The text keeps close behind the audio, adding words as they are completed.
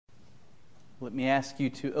Let me ask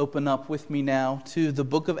you to open up with me now to the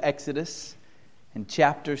book of Exodus and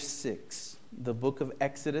chapter 6. The book of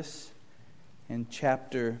Exodus and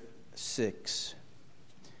chapter 6.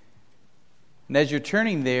 And as you're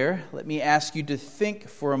turning there, let me ask you to think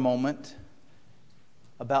for a moment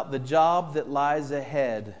about the job that lies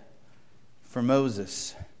ahead for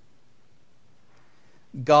Moses.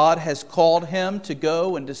 God has called him to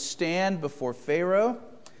go and to stand before Pharaoh,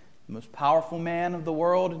 the most powerful man of the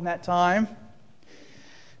world in that time.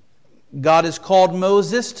 God has called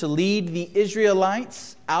Moses to lead the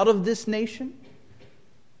Israelites out of this nation,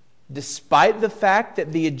 despite the fact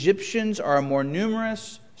that the Egyptians are more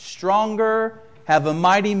numerous, stronger, have a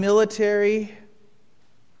mighty military.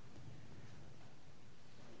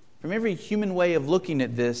 From every human way of looking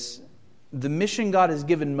at this, the mission God has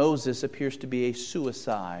given Moses appears to be a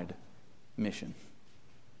suicide mission.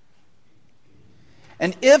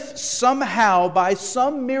 And if somehow, by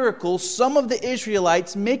some miracle, some of the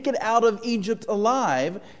Israelites make it out of Egypt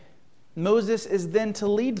alive, Moses is then to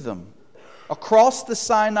lead them across the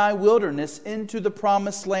Sinai wilderness into the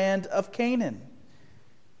promised land of Canaan.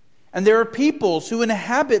 And there are peoples who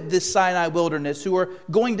inhabit this Sinai wilderness who are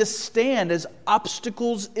going to stand as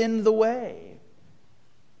obstacles in the way.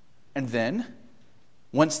 And then,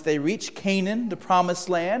 once they reach Canaan, the promised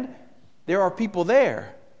land, there are people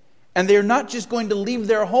there. And they're not just going to leave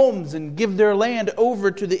their homes and give their land over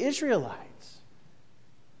to the Israelites.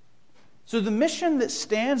 So the mission that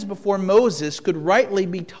stands before Moses could rightly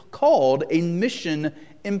be called a mission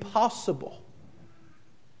impossible.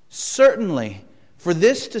 Certainly, for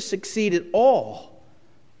this to succeed at all,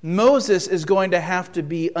 Moses is going to have to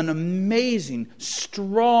be an amazing,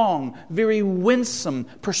 strong, very winsome,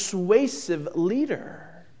 persuasive leader.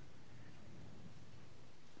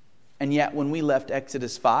 And yet, when we left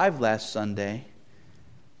Exodus 5 last Sunday,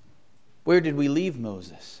 where did we leave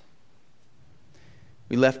Moses?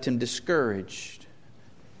 We left him discouraged,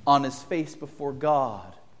 on his face before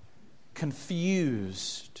God,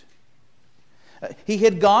 confused. He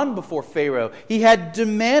had gone before Pharaoh. He had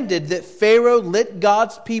demanded that Pharaoh let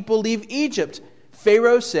God's people leave Egypt.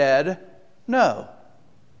 Pharaoh said, no.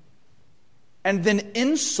 And then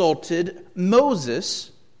insulted Moses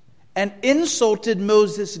and insulted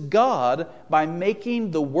Moses' God by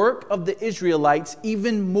making the work of the Israelites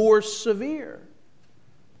even more severe.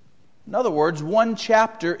 In other words, one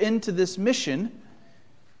chapter into this mission,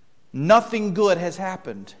 nothing good has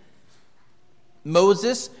happened.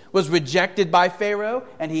 Moses was rejected by Pharaoh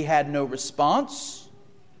and he had no response.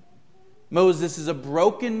 Moses is a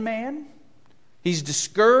broken man. He's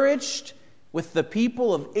discouraged with the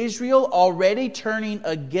people of Israel already turning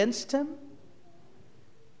against him.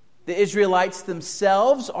 The Israelites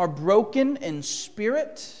themselves are broken in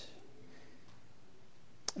spirit.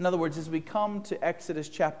 In other words, as we come to Exodus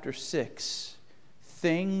chapter 6,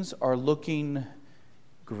 things are looking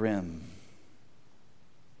grim.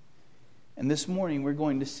 And this morning we're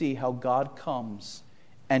going to see how God comes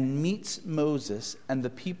and meets Moses and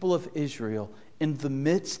the people of Israel in the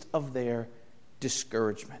midst of their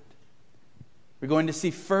discouragement. We're going to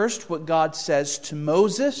see first what God says to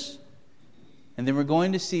Moses, and then we're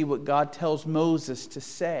going to see what God tells Moses to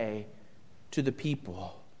say to the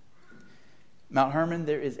people. Mount Hermon,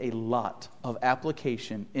 there is a lot of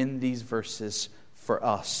application in these verses for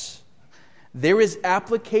us. There is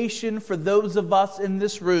application for those of us in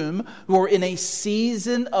this room who are in a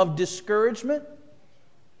season of discouragement.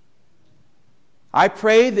 I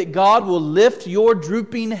pray that God will lift your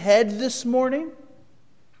drooping head this morning.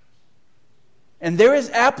 And there is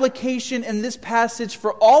application in this passage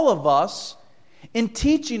for all of us in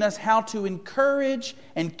teaching us how to encourage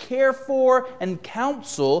and care for and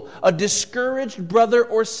counsel a discouraged brother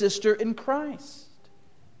or sister in Christ.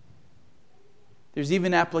 There's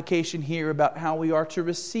even application here about how we are to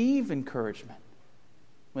receive encouragement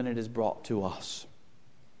when it is brought to us.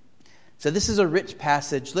 So this is a rich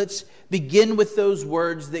passage. Let's begin with those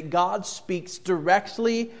words that God speaks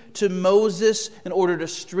directly to Moses in order to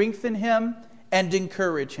strengthen him and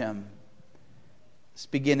encourage him. Let's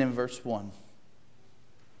begin in verse 1.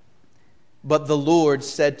 But the Lord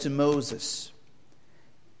said to Moses,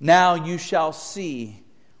 now you shall see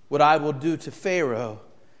what I will do to Pharaoh.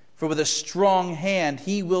 For with a strong hand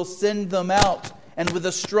he will send them out, and with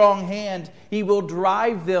a strong hand he will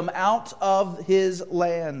drive them out of his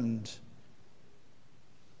land.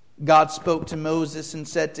 God spoke to Moses and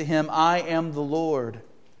said to him, I am the Lord.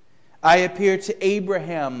 I appeared to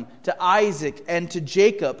Abraham, to Isaac, and to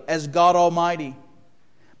Jacob as God Almighty.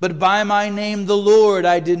 But by my name, the Lord,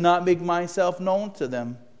 I did not make myself known to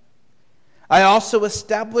them. I also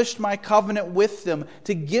established my covenant with them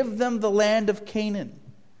to give them the land of Canaan,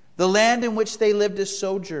 the land in which they lived as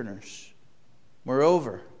sojourners.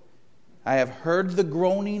 Moreover, I have heard the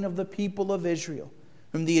groaning of the people of Israel,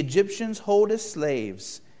 whom the Egyptians hold as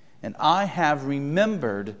slaves, and I have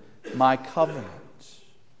remembered my covenant.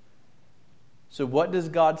 So what does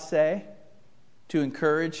God say to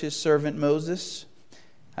encourage His servant Moses?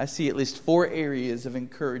 I see at least 4 areas of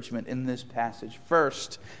encouragement in this passage.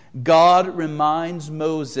 First, God reminds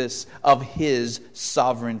Moses of His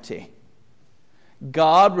sovereignty.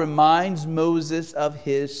 God reminds Moses of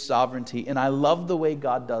His sovereignty. And I love the way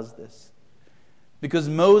God does this. Because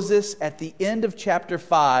Moses, at the end of chapter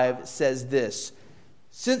 5, says this: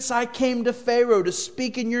 "Since I came to Pharaoh to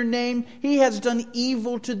speak in your name, he has done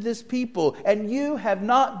evil to this people, and you have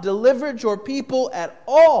not delivered your people at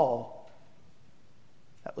all."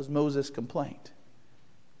 That was Moses' complaint.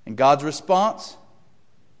 And God's response: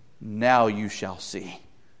 "Now you shall see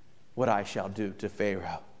what I shall do to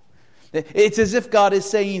Pharaoh." It's as if God is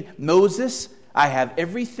saying, "Moses, I have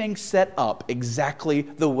everything set up exactly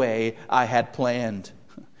the way I had planned.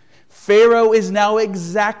 Pharaoh is now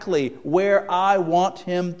exactly where I want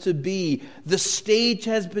him to be. The stage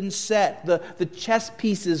has been set. The chess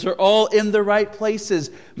pieces are all in the right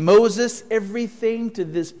places. Moses, everything to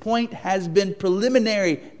this point has been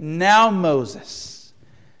preliminary. Now, Moses,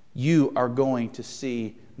 you are going to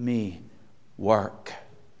see me work."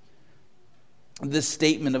 This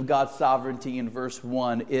statement of God's sovereignty in verse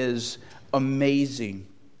 1 is amazing.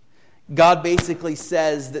 God basically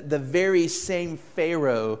says that the very same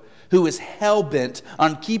Pharaoh who is hell-bent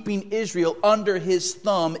on keeping Israel under his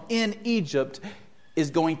thumb in Egypt is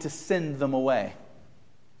going to send them away.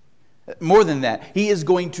 More than that, He is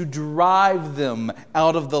going to drive them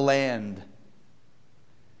out of the land.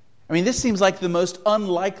 I mean, this seems like the most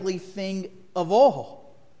unlikely thing of all.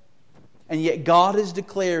 And yet God is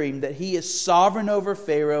declaring that He is sovereign over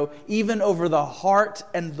Pharaoh, even over the heart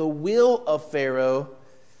and the will of Pharaoh.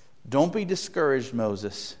 Don't be discouraged,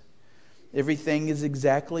 Moses. Everything is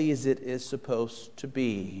exactly as it is supposed to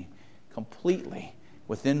be, completely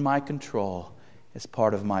within my control as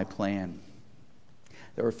part of my plan.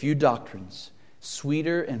 There are few doctrines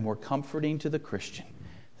sweeter and more comforting to the Christian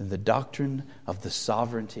than the doctrine of the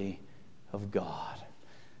sovereignty of God.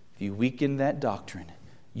 If you weaken that doctrine,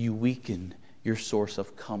 you weaken your source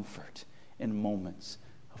of comfort in moments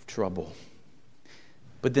of trouble.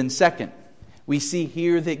 But then second, we see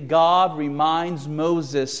here that God reminds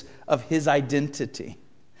Moses of his identity.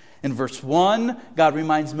 In verse 1, God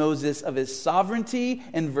reminds Moses of his sovereignty.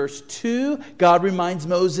 In verse 2, God reminds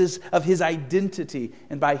Moses of his identity.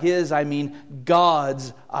 And by his, I mean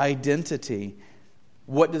God's identity.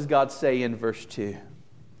 What does God say in verse 2?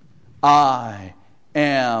 I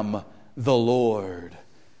am the Lord.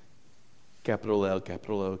 Capital L,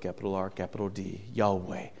 capital O, capital R, capital D.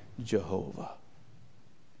 Yahweh, Jehovah.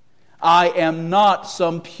 I am not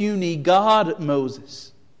some puny God,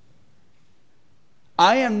 Moses.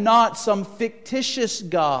 I am not some fictitious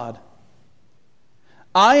God.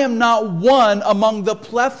 I am not one among the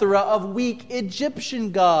plethora of weak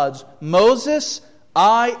Egyptian gods. Moses,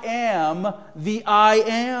 I am the I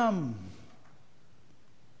am.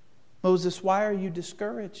 Moses, why are you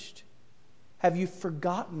discouraged? Have you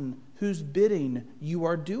forgotten whose bidding you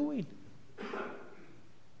are doing?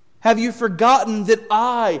 Have you forgotten that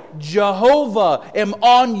I, Jehovah, am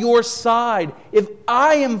on your side? If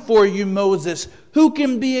I am for you, Moses, who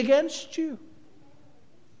can be against you?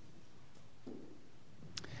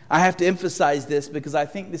 I have to emphasize this because I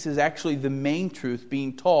think this is actually the main truth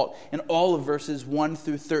being taught in all of verses 1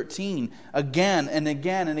 through 13. Again and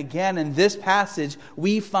again and again in this passage,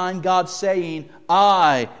 we find God saying,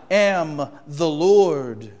 I am the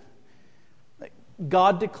Lord.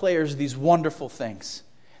 God declares these wonderful things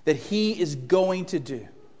that He is going to do.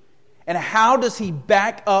 And how does He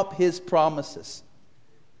back up His promises?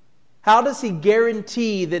 How does He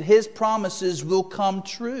guarantee that His promises will come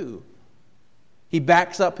true? He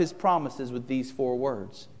backs up His promises with these 4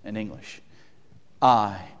 words in English.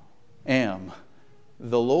 I am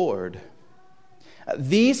the Lord.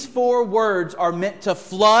 These 4 words are meant to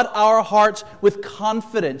flood our hearts with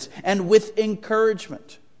confidence and with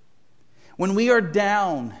encouragement. When we are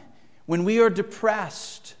down, when we are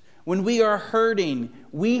depressed, when we are hurting,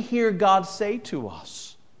 we hear God say to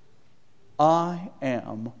us, I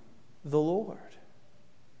am the Lord.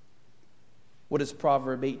 What does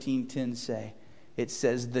Proverb 18:10 say? It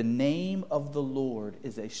says, the name of the Lord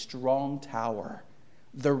is a strong tower.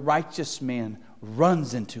 The righteous man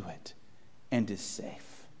runs into it and is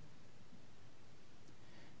safe.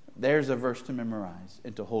 There's a verse to memorize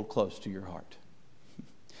and to hold close to your heart.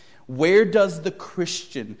 Where does the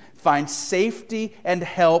Christian find safety and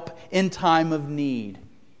help in time of need?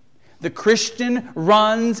 The Christian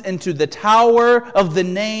runs into the tower of the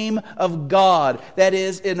name of God. That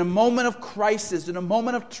is, in a moment of crisis, in a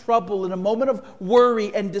moment of trouble, in a moment of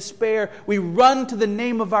worry and despair, we run to the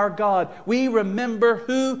name of our God. We remember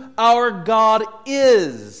who our God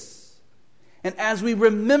is. And as we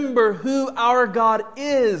remember who our God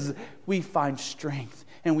is, we find strength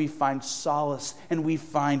and we find solace and we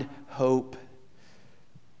find hope.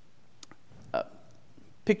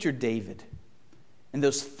 Picture David and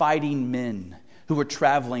those fighting men who were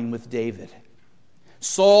traveling with David.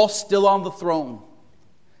 Saul still on the throne.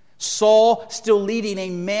 Saul still leading a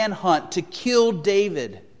manhunt to kill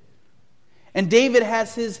David. And David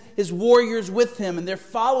has his warriors with him, and they're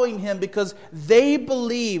following him because they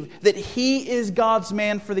believe that he is God's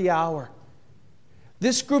man for the hour.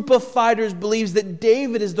 This group of fighters believes that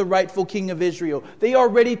David is the rightful king of Israel. They are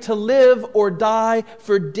ready to live or die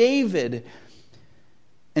for David.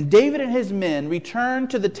 And David and his men returned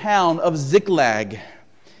to the town of Ziklag,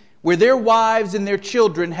 where their wives and their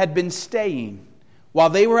children had been staying while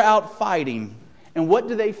they were out fighting. And what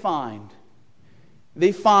do they find?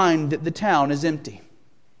 They find that the town is empty.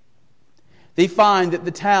 They find that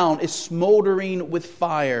the town is smoldering with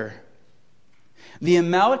fire. The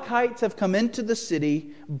Amalekites have come into the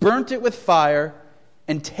city, burnt it with fire,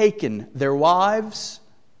 and taken their wives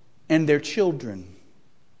and their children.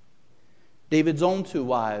 David's own two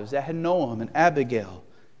wives, Ahinoam and Abigail,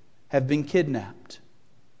 have been kidnapped.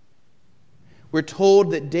 We're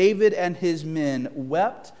told that David and his men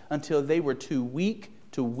wept until they were too weak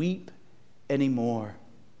to weep anymore.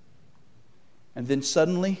 And then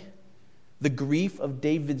suddenly, the grief of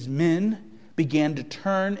David's men began to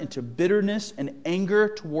turn into bitterness and anger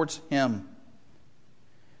towards him.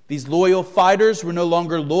 These loyal fighters were no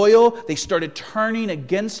longer loyal. They started turning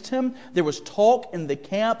against him. There was talk in the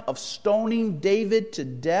camp of stoning David to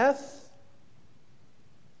death.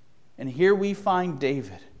 And here we find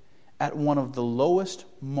David at one of the lowest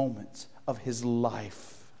moments of his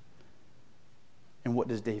life. And what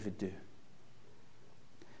does David do?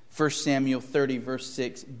 1 Samuel 30, verse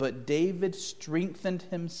 6, "But David strengthened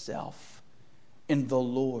himself in the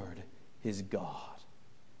Lord his God."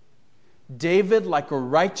 David, like a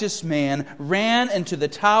righteous man, ran into the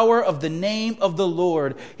tower of the name of the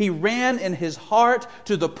Lord. He ran in his heart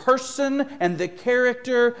to the person and the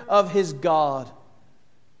character of his God.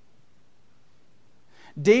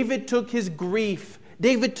 David took his grief.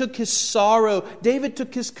 David took his sorrow. David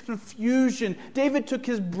took his confusion. David took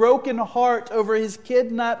his broken heart over his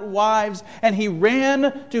kidnapped wives, and he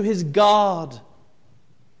ran to his God.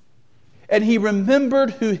 And he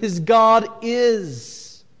remembered who his God is.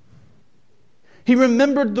 He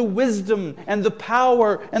remembered the wisdom and the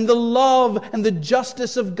power and the love and the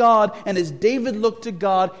justice of God. And as David looked to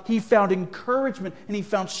God, he found encouragement and he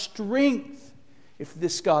found strength. If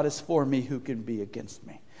this God is for me, who can be against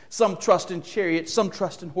me? Some trust in chariots, some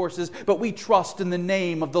trust in horses, but we trust in the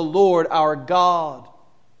name of the Lord our God.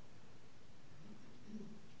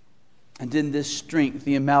 And in this strength,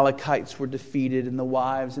 the Amalekites were defeated, and the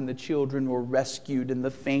wives and the children were rescued, and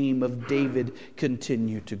the fame of David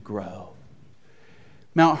continued to grow.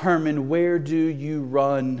 Mount Hermon, where do you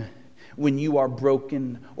run when you are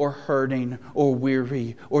broken or hurting or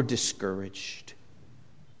weary or discouraged?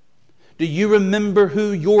 Do you remember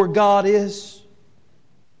who your God is?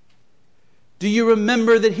 Do you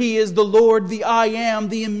remember that He is the Lord, the I Am,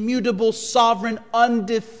 the immutable, sovereign,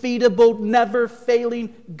 undefeatable, never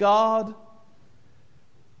failing God?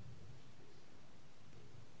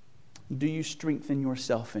 Do you strengthen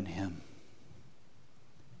yourself in Him?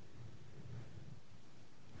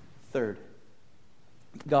 Third,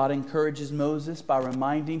 God encourages Moses by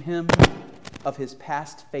reminding him of his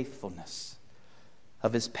past faithfulness.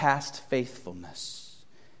 Of his past faithfulness.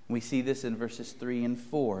 We see this in verses 3 and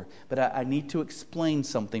 4. But I need to explain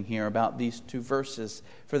something here about these two verses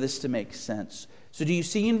for this to make sense. So do you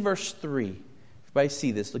see in verse 3, everybody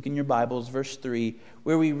see this, look in your Bibles, verse 3,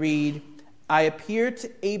 where we read, I appeared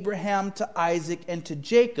to Abraham, to Isaac, and to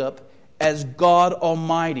Jacob as God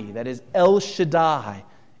Almighty. That is El Shaddai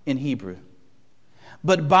in Hebrew.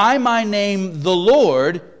 But by my name, the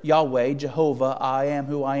Lord, Yahweh, Jehovah, I am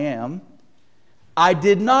who I am, I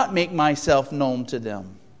did not make myself known to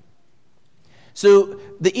them. So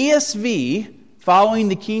the ESV, following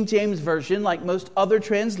the King James Version, like most other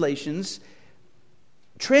translations,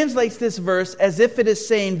 translates this verse as if it is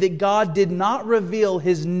saying that God did not reveal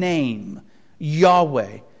His name,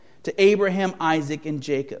 Yahweh, to Abraham, Isaac, and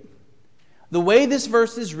Jacob. The way this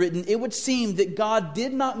verse is written, it would seem that God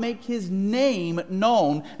did not make His name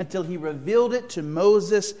known until He revealed it to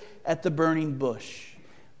Moses at the burning bush.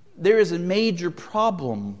 There is a major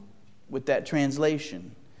problem with that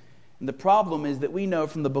translation. And the problem is that we know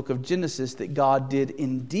from the book of Genesis that God did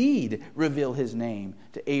indeed reveal his name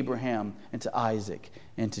to Abraham and to Isaac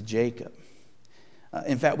and to Jacob.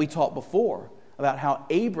 In fact, we talked before about how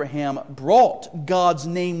Abraham brought God's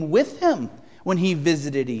name with him when he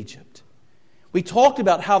visited Egypt. We talked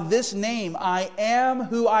about how this name, I am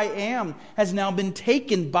who I am, has now been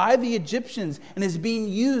taken by the Egyptians and is being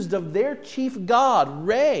used of their chief god,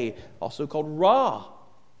 Re, also called Ra.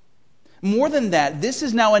 More than that, this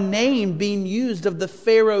is now a name being used of the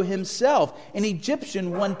Pharaoh himself. In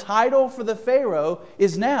Egyptian, one title for the Pharaoh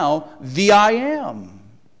is now the I Am.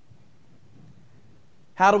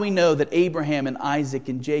 How do we know that Abraham and Isaac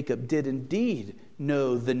and Jacob did indeed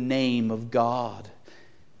know the name of God?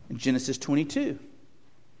 In Genesis 22,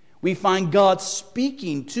 we find God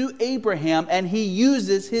speaking to Abraham and he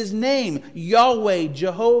uses his name, Yahweh,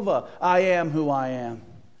 Jehovah, I am who I am.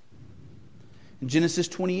 In Genesis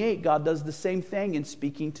 28, God does the same thing in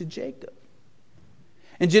speaking to Jacob.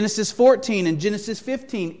 In Genesis 14 and Genesis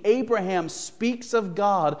 15, Abraham speaks of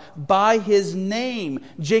God by his name.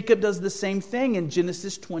 Jacob does the same thing in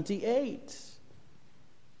Genesis 28.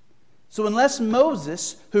 So unless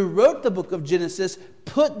Moses, who wrote the book of Genesis,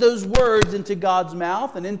 put those words into God's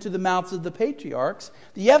mouth and into the mouths of the patriarchs,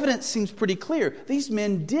 the evidence seems pretty clear. These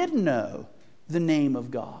men did know the name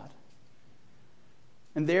of God.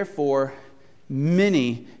 And therefore,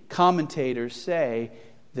 many commentators say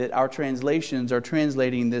that our translations are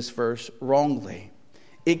translating this verse wrongly.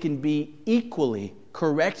 It can be equally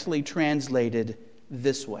correctly translated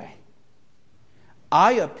this way.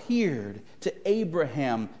 I appeared to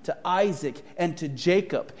Abraham, to Isaac, and to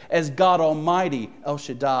Jacob as God Almighty, El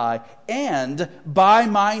Shaddai, and by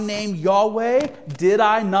my name Yahweh, did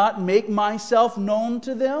I not make myself known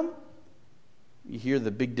to them? You hear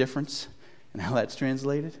the big difference in how that's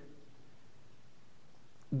translated?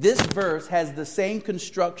 This verse has the same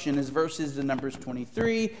construction as verses in Numbers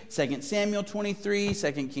 23, 2 Samuel 23,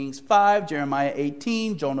 2 Kings 5, Jeremiah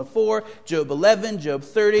 18, Jonah 4, Job 11, Job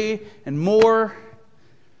 30, and more.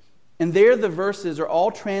 And there the verses are all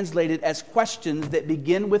translated as questions that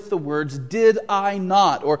begin with the words, did I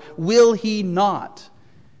not, or will he not?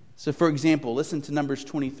 So for example, listen to Numbers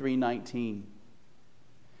 23:19.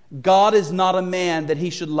 God is not a man that he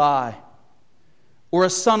should lie, or a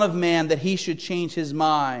son of man that he should change his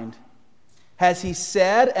mind. Has he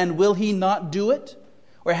said, and will he not do it?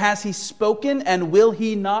 Or has he spoken, and will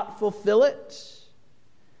he not fulfill it?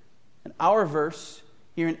 And our verse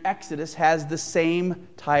here in Exodus has the same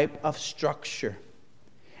type of structure.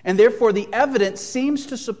 And therefore the evidence seems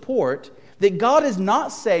to support that God is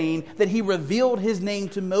not saying that he revealed his name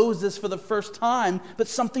to Moses for the first time, but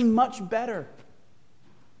something much better.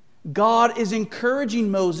 God is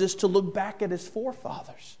encouraging Moses to look back at his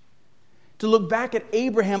forefathers, to look back at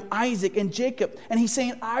Abraham, Isaac, and Jacob. And he's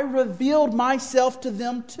saying, I revealed myself to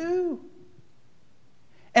them too.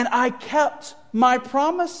 And I kept my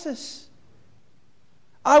promises.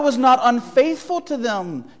 I was not unfaithful to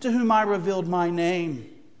them to whom I revealed my name.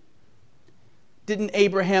 Didn't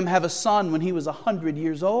Abraham have a son when he was 100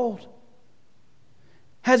 years old?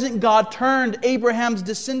 Hasn't God turned Abraham's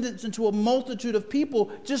descendants into a multitude of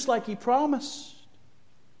people just like he promised?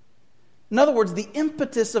 In other words, the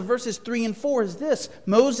impetus of verses 3 and 4 is this: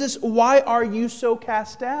 Moses, why are you so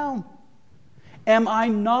cast down? Am I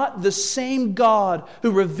not the same God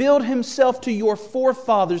who revealed himself to your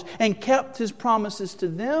forefathers and kept his promises to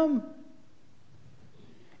them?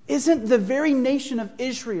 Isn't the very nation of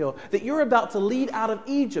Israel that you're about to lead out of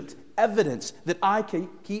Egypt evidence that I can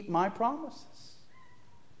keep my promises?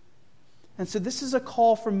 And so this is a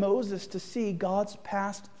call for Moses to see God's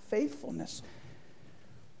past faithfulness.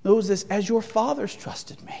 Moses, as your fathers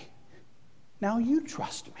trusted me, now you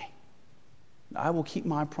trust me. I will keep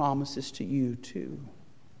my promises to you too.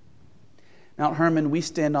 Mount Hermon, we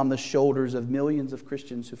stand on the shoulders of millions of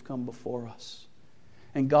Christians who've come before us.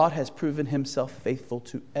 And God has proven himself faithful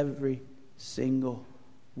to every single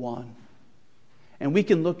one. And we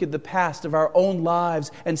can look at the past of our own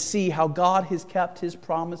lives and see how God has kept his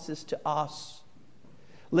promises to us.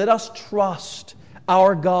 Let us trust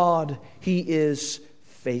our God. He is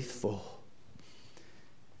faithful.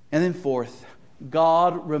 And then fourth,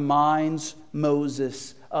 God reminds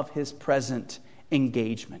Moses of his present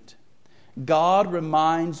engagement. God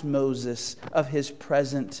reminds Moses of his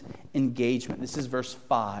present engagement. This is verse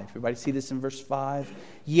 5. Everybody see this in verse 5?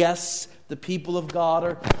 Yes, the people of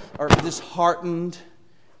God are disheartened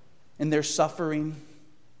in their suffering.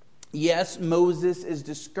 Yes, Moses is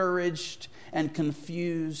discouraged and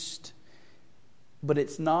confused. But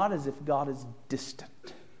it's not as if God is distant.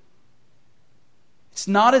 It's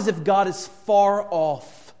not as if God is far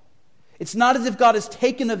off. It's not as if God has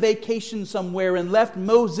taken a vacation somewhere and left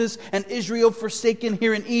Moses and Israel forsaken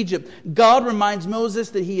here in Egypt. God reminds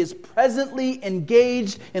Moses that he is presently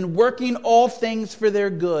engaged in working all things for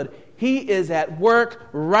their good. He is at work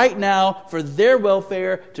right now for their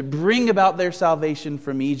welfare to bring about their salvation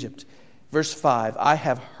from Egypt. Verse 5, I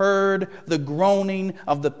have heard the groaning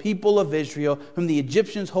of the people of Israel, whom the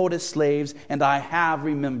Egyptians hold as slaves, and I have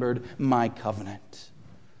remembered my covenant.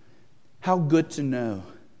 How good to know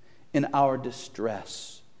in our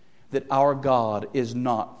distress that our God is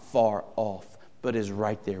not far off, but is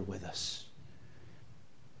right there with us.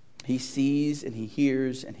 He sees and He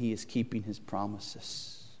hears, and He is keeping His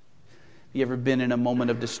promises. Have you ever been in a moment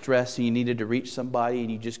of distress and you needed to reach somebody and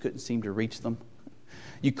you just couldn't seem to reach them?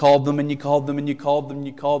 You called them and you called them and you called them and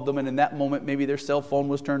you called them, and in that moment maybe their cell phone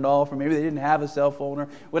was turned off, or maybe they didn't have a cell phone, or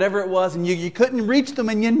whatever it was, and you couldn't reach them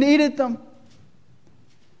and you needed them.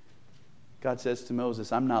 God says to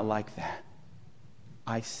Moses, I'm not like that.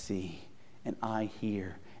 I see and I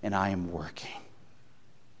hear and I am working.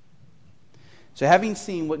 So having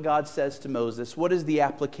seen what God says to Moses, what is the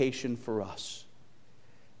application for us?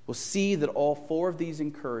 We'll see that all four of these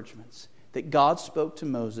encouragements that God spoke to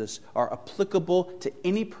Moses are applicable to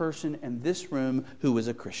any person in this room who is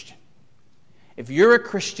a Christian. If you're a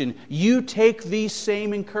Christian, you take these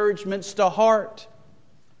same encouragements to heart.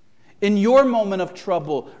 In your moment of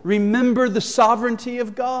trouble, remember the sovereignty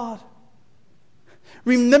of God.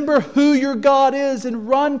 Remember who your God is and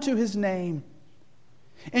run to His name.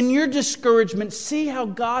 In your discouragement, see how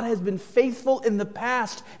God has been faithful in the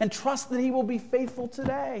past and trust that He will be faithful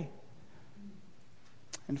today.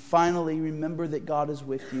 And finally, remember that God is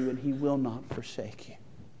with you and He will not forsake you.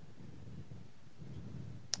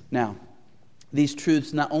 Now, these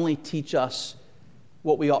truths not only teach us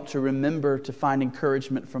what we ought to remember to find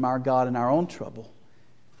encouragement from our God in our own trouble,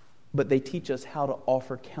 but they teach us how to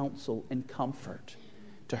offer counsel and comfort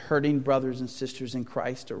to hurting brothers and sisters in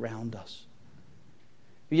Christ around us.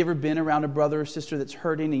 Have you ever been around a brother or sister that's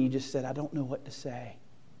hurting and you just said, I don't know what to say.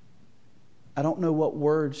 I don't know what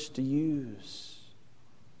words to use.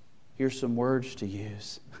 Here's some words to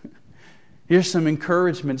use. Here's some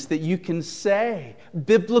encouragements that you can say.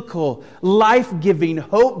 Biblical, life-giving,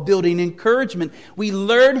 hope-building encouragement. We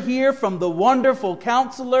learn here from the wonderful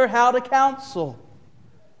counselor how to counsel.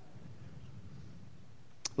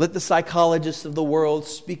 Let the psychologists of the world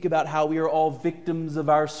speak about how we are all victims of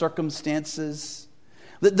our circumstances.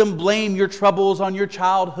 Let them blame your troubles on your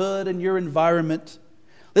childhood and your environment.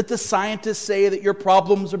 Let the scientists say that your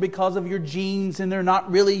problems are because of your genes and they're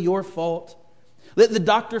not really your fault. Let the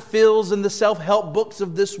Dr. Phils and the self-help books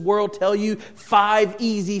of this world tell you 5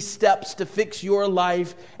 easy steps to fix your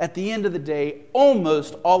life. At the end of the day,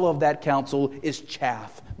 almost all of that counsel is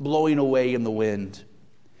chaff blowing away in the wind.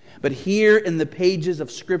 But here in the pages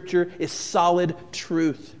of Scripture is solid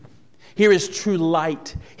truth. Here is true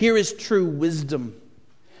light. Here is true wisdom.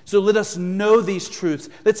 So let us know these truths.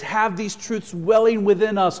 Let's have these truths welling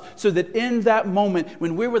within us so that in that moment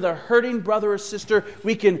when we're with a hurting brother or sister,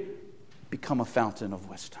 we can become a fountain of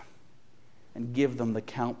wisdom and give them the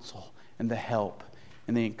counsel and the help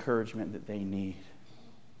and the encouragement that they need.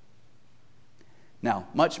 Now,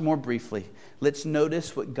 much more briefly, let's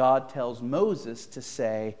notice what God tells Moses to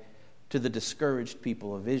say to the discouraged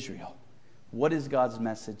people of Israel. What is God's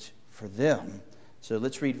message for them? So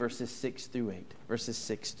let's read verses 6 through 8. Verses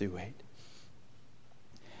 6 through 8.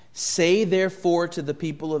 Say therefore to the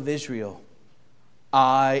people of Israel,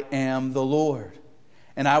 I am the Lord,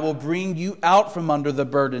 and I will bring you out from under the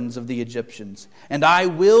burdens of the Egyptians, and I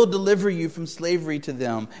will deliver you from slavery to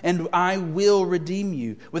them, and I will redeem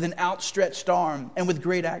you with an outstretched arm and with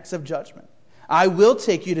great acts of judgment. I will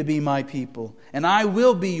take you to be my people, and I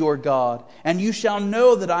will be your God, and you shall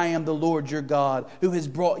know that I am the Lord your God, who has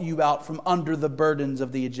brought you out from under the burdens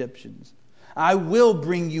of the Egyptians. I will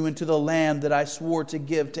bring you into the land that I swore to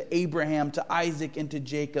give to Abraham, to Isaac, and to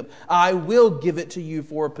Jacob. I will give it to you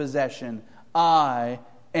for a possession. I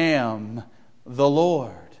am the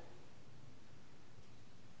Lord.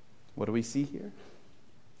 What do we see here?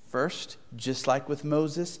 First, just like with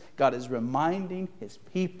Moses, God is reminding His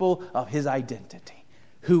people of His identity,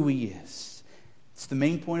 who He is. It's the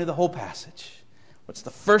main point of the whole passage. What's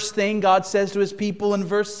the first thing God says to His people in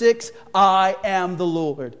verse 6? I am the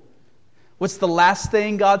Lord. What's the last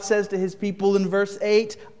thing God says to His people in verse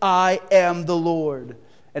 8? I am the Lord.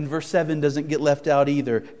 And verse 7 doesn't get left out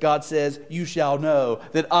either. God says, you shall know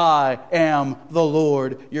that I am the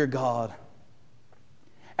Lord your God.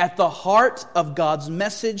 At the heart of God's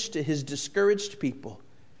message to His discouraged people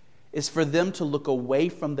is for them to look away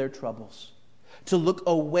from their troubles, to look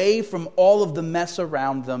away from all of the mess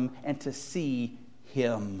around them, and to see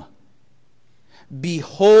Him.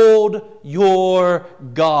 Behold your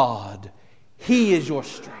God. He is your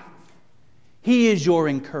strength. He is your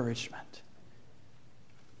encouragement.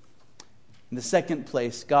 In the second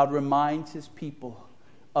place, God reminds His people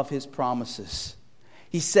of His promises.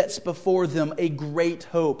 He sets before them a great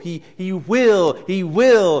hope. He will.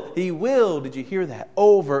 Did you hear that?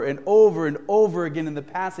 Over and over and over again in the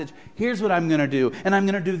passage. Here's what I'm going to do. And I'm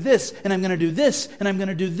going to do this. And I'm going to do this. And I'm going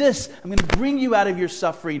to do this. I'm going to bring you out of your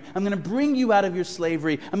suffering. I'm going to bring you out of your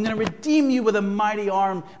slavery. I'm going to redeem you with a mighty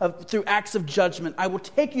arm through acts of judgment. I will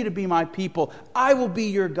take you to be my people. I will be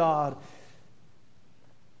your God.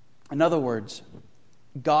 In other words,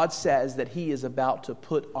 God says that He is about to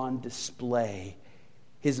put on display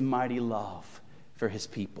His mighty love for His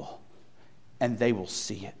people, and they will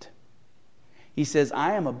see it. He says,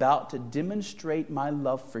 I am about to demonstrate my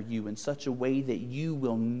love for you in such a way that you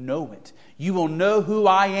will know it. You will know who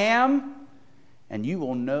I am, and you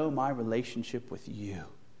will know my relationship with you.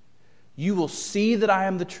 You will see that I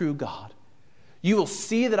am the true God. You will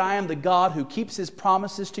see that I am the God who keeps His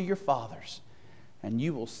promises to your fathers. And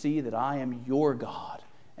you will see that I am your God,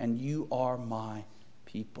 and you are my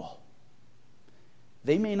people.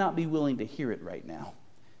 They may not be willing to hear it right now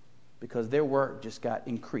because their work just got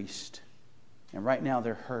increased. And right now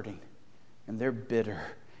they're hurting, and they're bitter,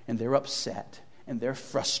 and they're upset, and they're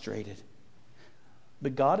frustrated.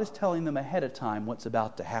 But God is telling them ahead of time what's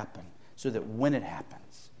about to happen so that when it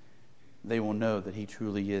happens, they will know that He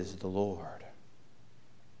truly is the Lord.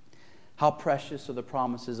 How precious are the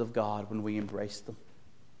promises of God when we embrace them.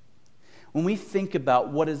 When we think about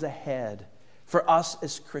what is ahead for us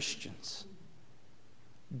as Christians,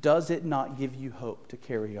 does it not give you hope to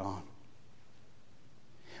carry on?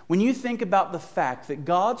 When you think about the fact that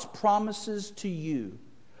God's promises to you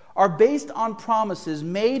are based on promises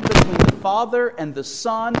made between the Father and the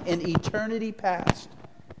Son in eternity past,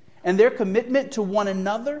 and their commitment to one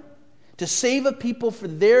another to save a people for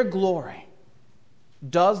their glory,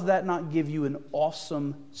 does that not give you an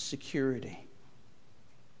awesome security?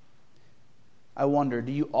 I wonder,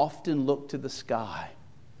 do you often look to the sky,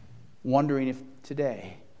 wondering if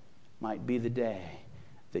today might be the day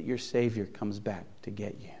that your Savior comes back to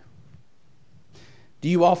get you? Do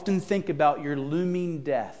you often think about your looming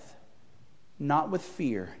death, not with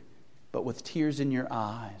fear, but with tears in your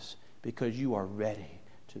eyes, because you are ready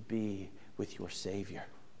to be with your Savior?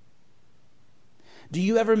 Do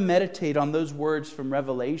you ever meditate on those words from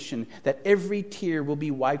Revelation that every tear will be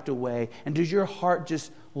wiped away? And does your heart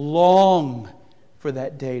just long for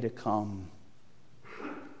that day to come?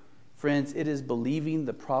 Friends, it is believing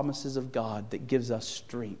the promises of God that gives us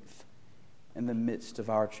strength in the midst of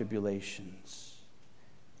our tribulations.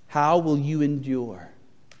 How will you endure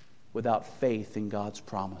without faith in God's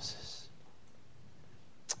promises?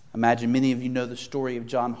 Imagine many of you know the story of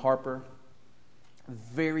John Harper. A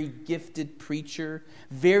very gifted preacher,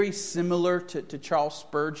 very similar to Charles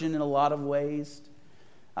Spurgeon in a lot of ways.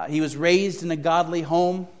 He was raised in a godly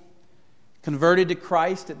home, converted to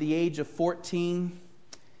Christ at the age of 14,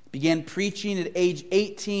 began preaching at age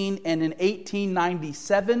 18, and in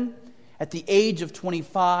 1897, at the age of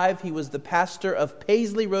 25, he was the pastor of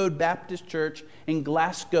Paisley Road Baptist Church in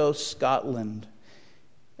Glasgow, Scotland.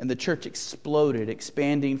 And the church exploded,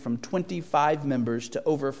 expanding from 25 members to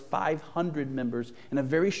over 500 members in a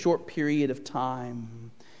very short period of time.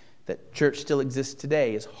 That church still exists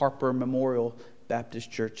today as Harper Memorial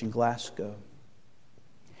Baptist Church in Glasgow.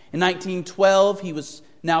 In 1912, he was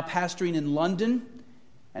now pastoring in London,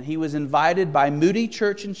 and he was invited by Moody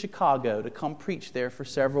Church in Chicago to come preach there for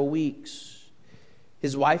several weeks.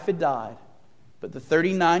 His wife had died, but the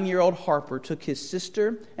 39-year-old Harper took his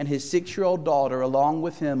sister and his 6-year-old daughter along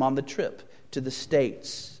with him on the trip to the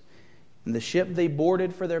States. And the ship they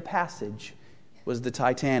boarded for their passage was the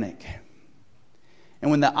Titanic. And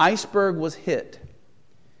when the iceberg was hit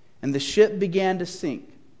and the ship began to sink,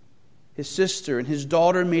 his sister and his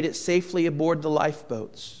daughter made it safely aboard the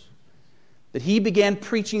lifeboats. That he began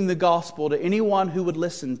preaching the gospel to anyone who would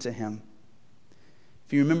listen to him.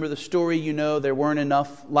 If you remember the story, you know there weren't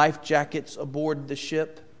enough life jackets aboard the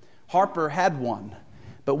ship. Harper had one.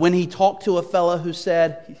 But when he talked to a fellow who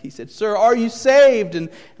said, "Sir, are you saved?" And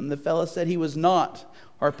the fellow said he was not.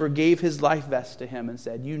 Harper gave his life vest to him and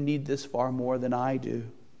said, "You need this far more than I do."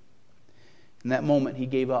 In that moment, he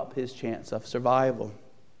gave up his chance of survival.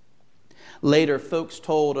 Later, folks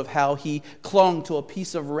told of how he clung to a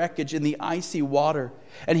piece of wreckage in the icy water,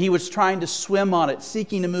 and he was trying to swim on it,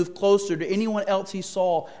 seeking to move closer to anyone else he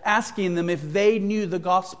saw, asking them if they knew the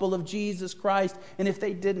gospel of Jesus Christ, and if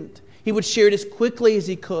they didn't, he would share it as quickly as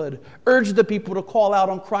he could, urge the people to call out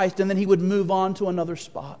on Christ, and then he would move on to another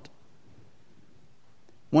spot.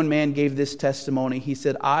 One man gave this testimony. He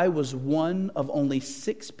said, I was one of only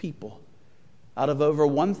 6 people out of over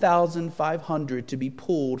 1,500 to be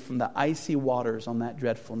pulled from the icy waters on that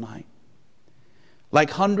dreadful night. Like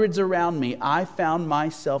hundreds around me, I found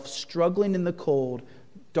myself struggling in the cold,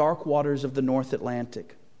 dark waters of the North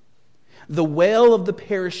Atlantic. The wail of the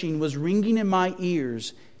perishing was ringing in my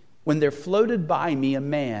ears when there floated by me a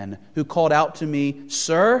man who called out to me,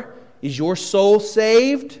 Sir, is your soul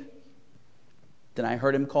saved? Then I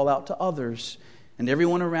heard him call out to others and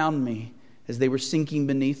everyone around me as they were sinking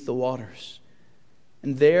beneath the waters.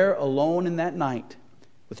 And there, alone in that night,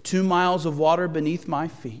 with 2 miles of water beneath my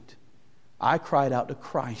feet, I cried out to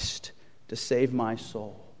Christ to save my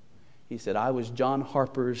soul. He said, I was John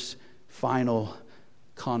Harper's final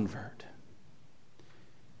convert.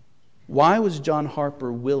 Why was John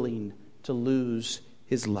Harper willing to lose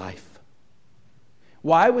his life?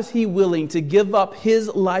 Why was he willing to give up his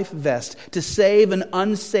life vest to save an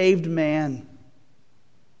unsaved man?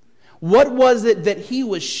 What was it that he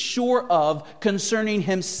was sure of concerning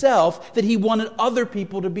himself that he wanted other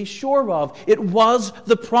people to be sure of? It was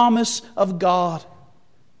the promise of God.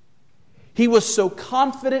 He was so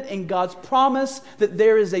confident in God's promise that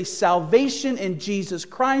there is a salvation in Jesus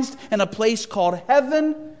Christ and a place called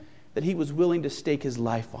heaven that he was willing to stake his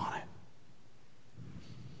life on it.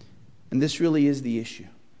 And this really is the issue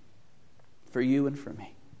for you and for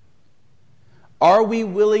me. Are we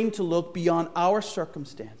willing to look beyond our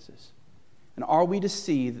circumstances? And are we to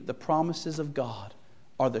see that the promises of God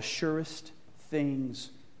are the surest things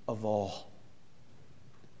of all?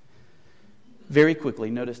 Very quickly,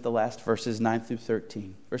 notice the last verses 9 through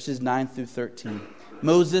 13. Verses 9 through 13.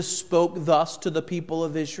 Moses spoke thus to the people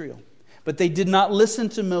of Israel, but they did not listen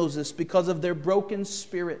to Moses because of their broken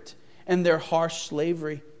spirit and their harsh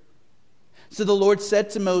slavery. So the Lord said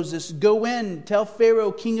to Moses, Go in, tell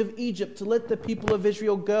Pharaoh, king of Egypt, to let the people of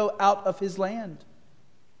Israel go out of his land.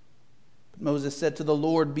 But Moses said to the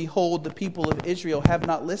Lord, Behold, the people of Israel have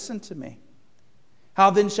not listened to me. How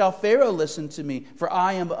then shall Pharaoh listen to me? For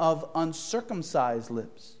I am of uncircumcised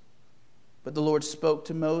lips. But the Lord spoke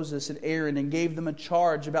to Moses and Aaron and gave them a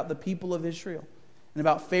charge about the people of Israel and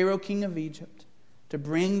about Pharaoh, king of Egypt, to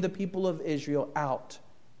bring the people of Israel out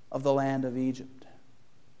of the land of Egypt.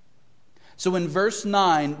 So in verse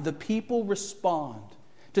 9, the people respond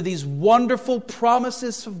to these wonderful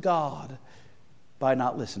promises of God by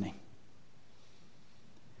not listening.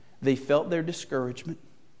 They felt their discouragement.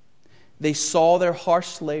 They saw their harsh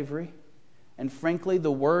slavery. And frankly,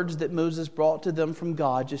 the words that Moses brought to them from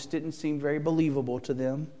God just didn't seem very believable to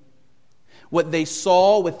them. What they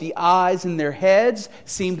saw with the eyes in their heads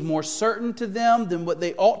seemed more certain to them than what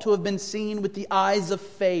they ought to have been seeing with the eyes of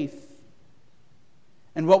faith.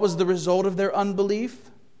 And what was the result of their unbelief?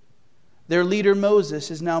 Their leader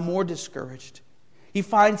Moses is now more discouraged. He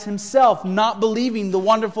finds himself not believing the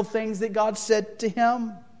wonderful things that God said to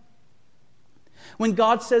him. When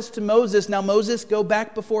God says to Moses, Now Moses, go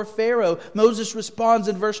back before Pharaoh, Moses responds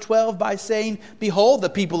in verse 12 by saying, Behold, the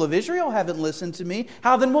people of Israel haven't listened to me.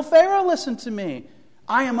 How then will Pharaoh listen to me?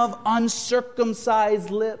 I am of uncircumcised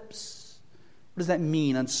lips. What does that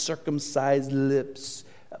mean, uncircumcised lips?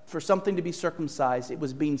 For something to be circumcised, it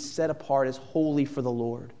was being set apart as holy for the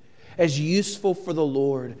Lord, as useful for the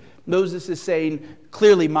Lord. Moses is saying,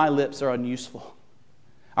 clearly my lips are unuseful.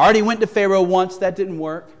 I already went to Pharaoh once, that didn't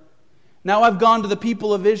work. Now I've gone to the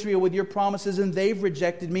people of Israel with your promises and they've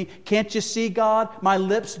rejected me. Can't you see, God? My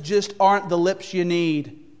lips just aren't the lips you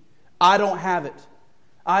need. I don't have it.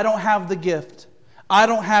 I don't have the gift. I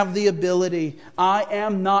don't have the ability. I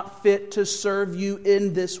am not fit to serve you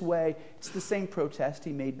in this way. It's the same protest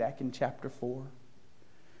he made back in chapter 4.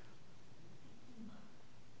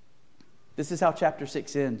 This is how chapter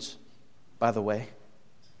 6 ends, by the way.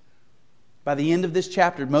 By the end of this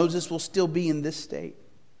chapter, Moses will still be in this state.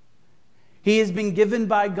 He has been given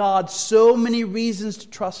by God so many reasons to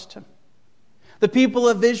trust Him. The people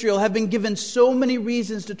of Israel have been given so many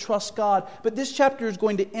reasons to trust God. But this chapter is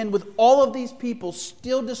going to end with all of these people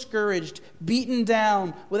still discouraged, beaten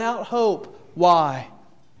down, without hope. Why?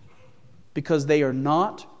 Because they are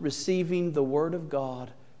not receiving the Word of God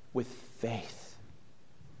with faith.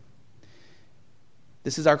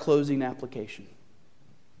 This is our closing application.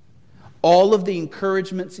 All of the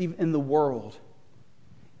encouragements in the world,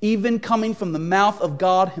 even coming from the mouth of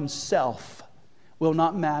God Himself, will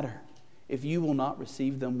not matter if you will not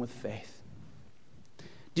receive them with faith.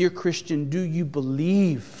 Dear Christian, do you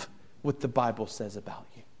believe what the Bible says about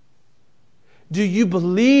you? Do you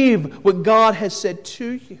believe what God has said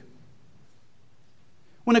to you?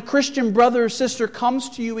 When a Christian brother or sister comes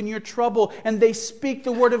to you in your trouble and they speak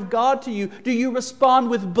the word of God to you, do you respond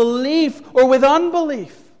with belief or with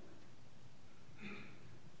unbelief?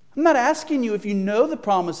 I'm not asking you if you know the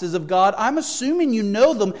promises of God. I'm assuming you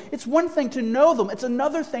know them. It's one thing to know them. It's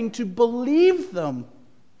another thing to believe them.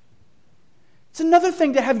 It's another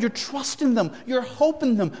thing to have your trust in them, your hope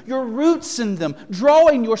in them, your roots in them,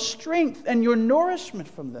 drawing your strength and your nourishment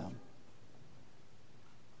from them.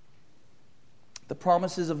 The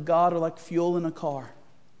promises of God are like fuel in a car.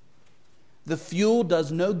 The fuel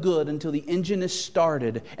does no good until the engine is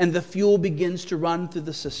started and the fuel begins to run through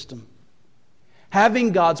the system.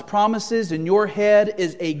 Having God's promises in your head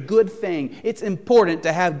is a good thing. It's important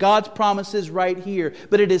to have God's promises right here.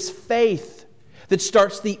 But it is faith that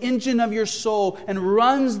starts the engine of your soul and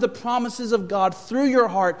runs the promises of God through your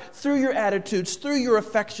heart, through your attitudes, through your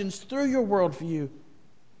affections, through your worldview.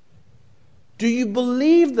 Do you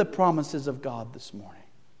believe the promises of God this morning?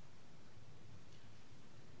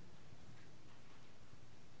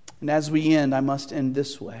 And as we end, I must end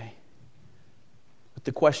this way with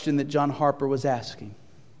the question that John Harper was asking.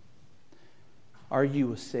 Are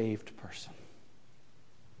you a saved person?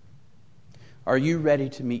 Are you ready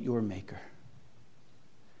to meet your Maker?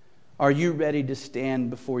 Are you ready to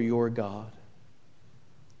stand before your God?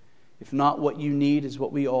 If not, what you need is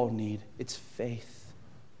what we all need. It's faith.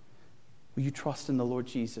 Will you trust in the Lord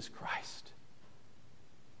Jesus Christ?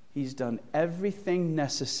 He's done everything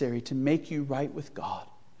necessary to make you right with God.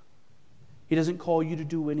 He doesn't call you to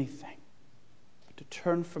do anything but to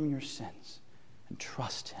turn from your sins and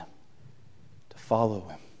trust Him, to follow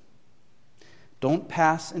Him. Don't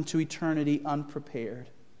pass into eternity unprepared,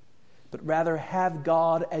 but rather have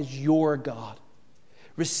God as your God.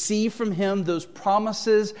 Receive from Him those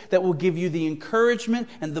promises that will give you the encouragement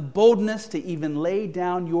and the boldness to even lay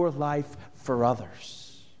down your life for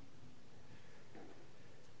others.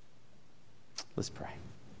 Let's pray.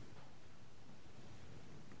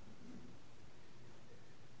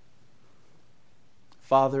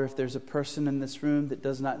 Father, if there's a person in this room that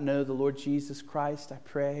does not know the Lord Jesus Christ, I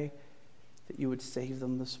pray that you would save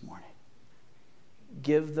them this morning.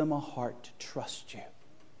 Give them a heart to trust you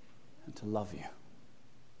and to love you.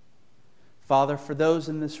 Father, for those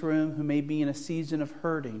in this room who may be in a season of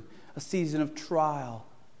hurting, a season of trial,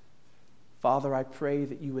 Father, I pray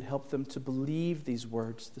that you would help them to believe these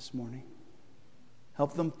words this morning.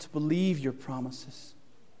 Help them to believe your promises.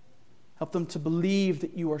 Help them to believe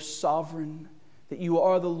that you are sovereign, that you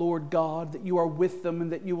are the Lord God, that you are with them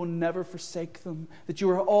and that you will never forsake them, that you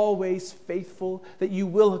are always faithful, that you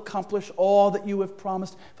will accomplish all that you have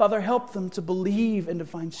promised. Father, help them to believe and to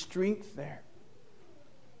find strength there.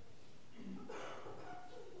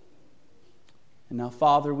 And now,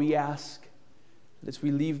 Father, we ask that as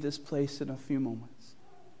we leave this place in a few moments,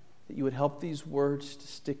 that you would help these words to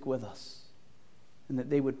stick with us and that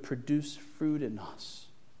they would produce fruit in us,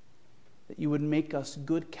 that you would make us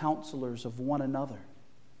good counselors of one another,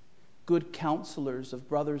 good counselors of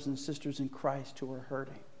brothers and sisters in Christ who are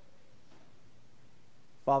hurting.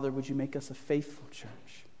 Father, would you make us a faithful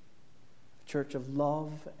church, a church of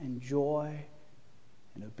love and joy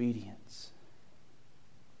and obedience.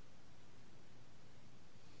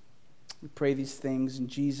 We pray these things in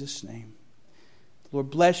Jesus' name. The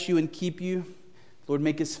Lord bless you and keep you. The Lord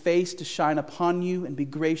make His face to shine upon you and be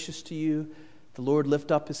gracious to you. The Lord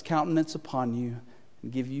lift up His countenance upon you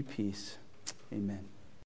and give you peace. Amen.